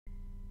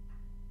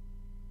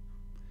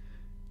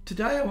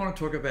Today I want to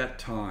talk about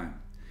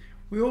time.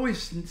 We always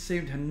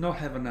seem to not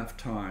have enough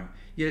time,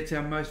 yet it's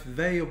our most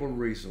valuable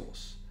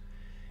resource.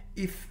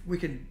 If we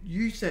can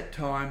use that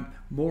time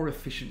more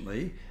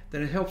efficiently,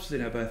 then it helps us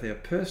in both our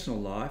personal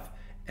life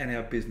and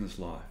our business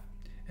life.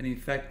 And in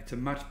fact, it's a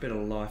much better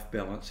life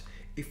balance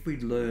if we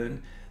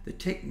learn the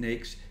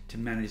techniques to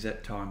manage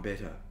that time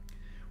better.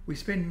 We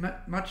spend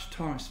much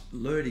time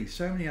learning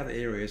so many other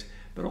areas,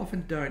 but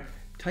often don't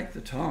take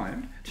the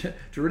time to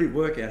really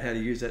work out how to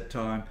use that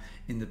time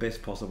in the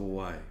best possible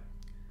way.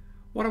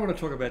 What I want to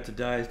talk about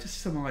today is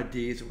just some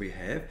ideas that we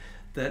have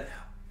that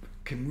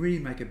can really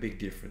make a big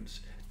difference.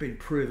 It's been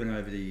proven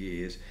over the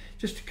years.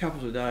 Just a couple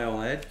today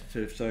I'll add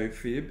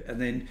for you, and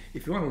then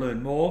if you want to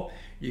learn more,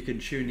 you can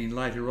tune in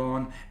later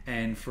on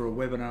and for a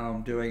webinar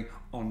I'm doing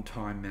on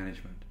time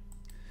management.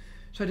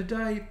 So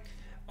today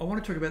I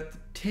want to talk about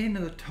 10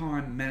 of the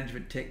time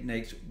management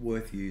techniques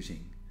worth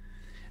using.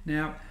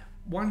 Now,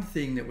 one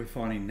thing that we're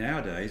finding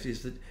nowadays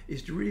is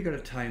to really got to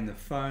tame the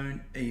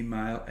phone,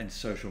 email and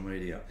social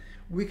media.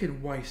 We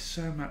can waste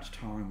so much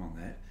time on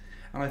that,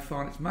 and I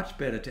find it's much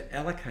better to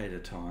allocate a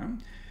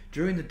time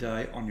during the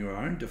day on your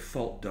own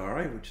default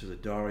diary, which is a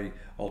diary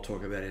I'll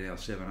talk about in our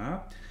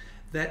seminar,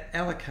 that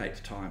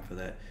allocates time for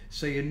that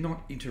so you're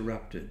not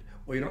interrupted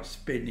or you're not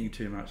spending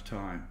too much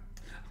time.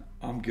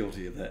 I'm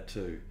guilty of that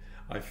too.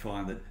 I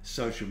find that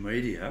social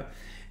media,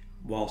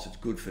 whilst it's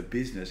good for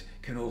business,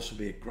 can also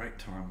be a great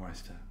time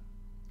waster.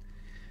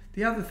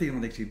 The other thing I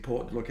think is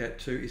important to look at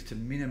too is to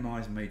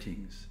minimize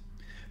meetings,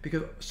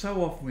 because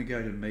so often we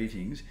go to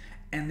meetings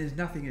and there's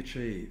nothing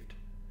achieved.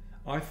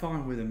 I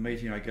find with a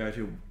meeting I go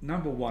to,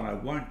 number one, I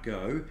won't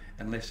go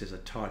unless there's a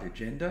tight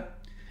agenda,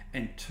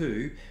 and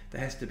two,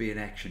 there has to be an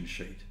action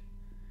sheet.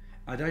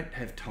 I don't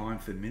have time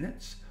for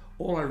minutes.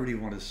 All I really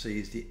want to see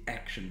is the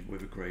action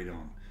we've agreed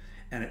on,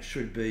 and it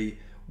should be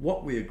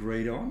what we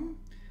agreed on,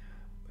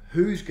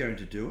 who's going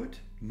to do it,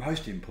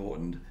 most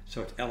important,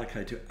 so it's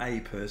allocated to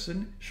a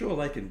person. Sure,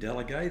 they can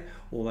delegate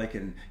or they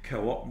can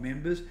co-opt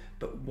members,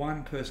 but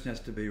one person has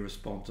to be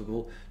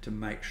responsible to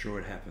make sure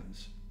it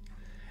happens.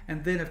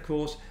 And then of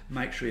course,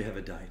 make sure you have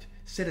a date.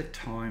 Set a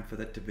time for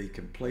that to be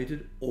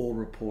completed or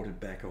reported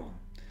back on.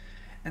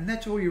 And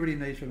that's all you really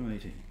need for a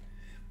meeting.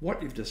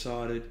 What you've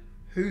decided,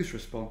 who's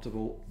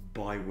responsible,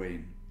 by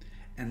when.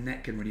 And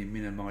that can really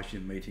minimize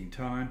your meeting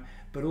time,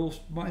 but also,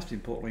 most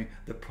importantly,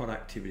 the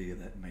productivity of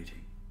that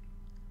meeting.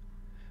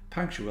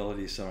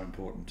 Punctuality is so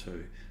important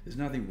too. There's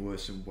nothing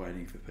worse than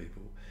waiting for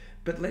people.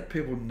 But let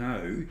people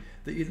know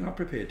that you're not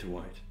prepared to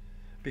wait,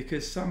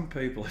 because some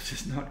people are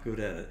just not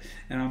good at it.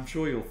 And I'm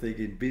sure you'll think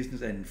in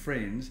business and in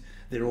friends,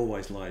 they're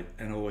always late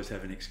and always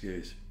have an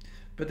excuse.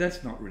 But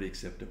that's not really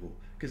acceptable,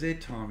 because their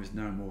time is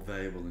no more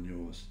valuable than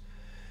yours.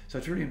 So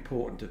it's really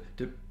important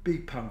to be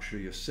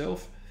punctual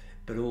yourself,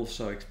 but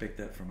also expect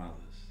that from others.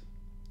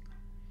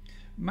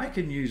 Make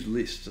and use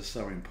lists are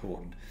so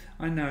important.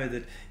 I know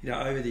that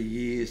over the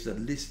years the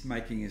list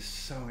making is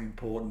so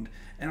important,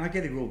 and I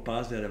get a real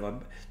buzz out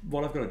of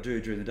what I've got to do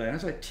during the day. And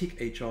as I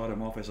tick each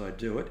item off as I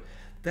do it,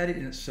 that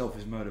in itself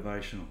is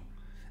motivational.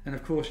 And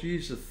of course,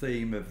 use the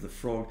theme of the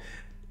frog,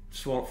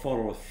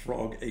 follow a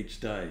frog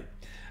each day.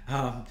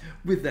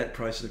 With that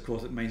process, of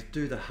course, it means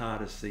do the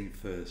hardest thing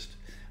first.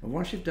 And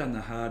once you've done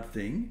the hard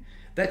thing,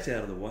 that's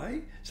out of the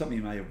way, something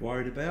you may have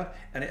worried about,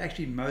 and it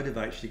actually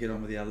motivates you to get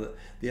on with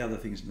the other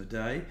things in the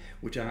day,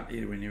 which aren't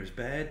anywhere near as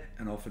bad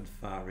and often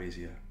far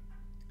easier.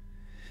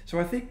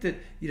 So I think that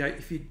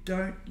if you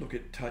don't look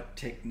at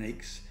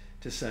techniques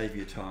to save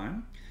your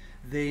time,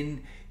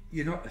 then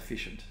you're not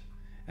efficient.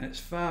 And it's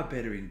far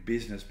better in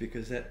business,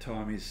 because that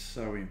time is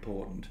so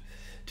important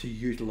to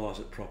utilize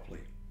it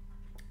properly.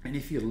 And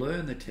if you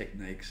learn the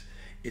techniques,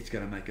 it's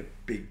going to make a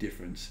big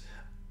difference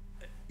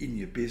in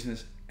your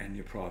business and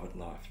your private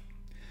life.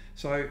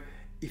 So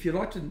if you'd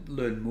like to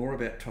learn more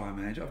about time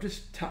management, I've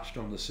just touched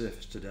on the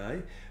surface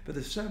today, but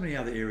there's so many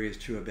other areas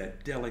too,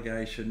 about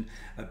delegation,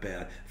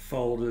 about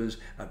folders,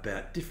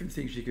 about different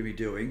things you can be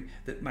doing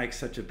that make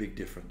such a big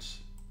difference.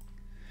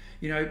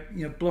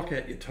 Block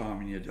out your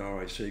time in your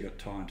diary so you've got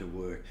time to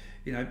work.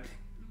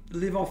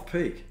 Live off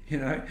peak,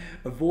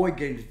 avoid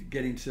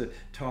getting to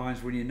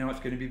times when you know it's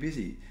going to be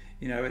busy,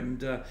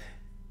 and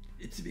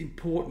it's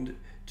important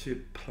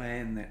to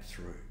plan that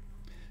through.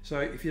 So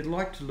if you'd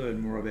like to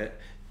learn more about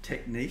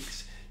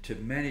techniques to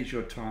manage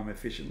your time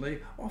efficiently,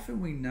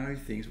 often we know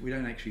things, we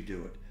don't actually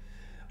do it.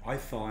 I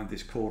find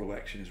this call to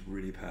action is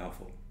really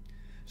powerful.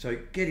 So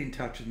get in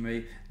touch with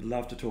me,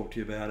 love to talk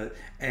to you about it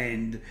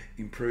and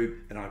improve,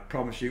 and I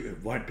promise you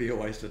it won't be a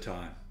waste of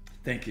time.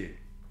 Thank you.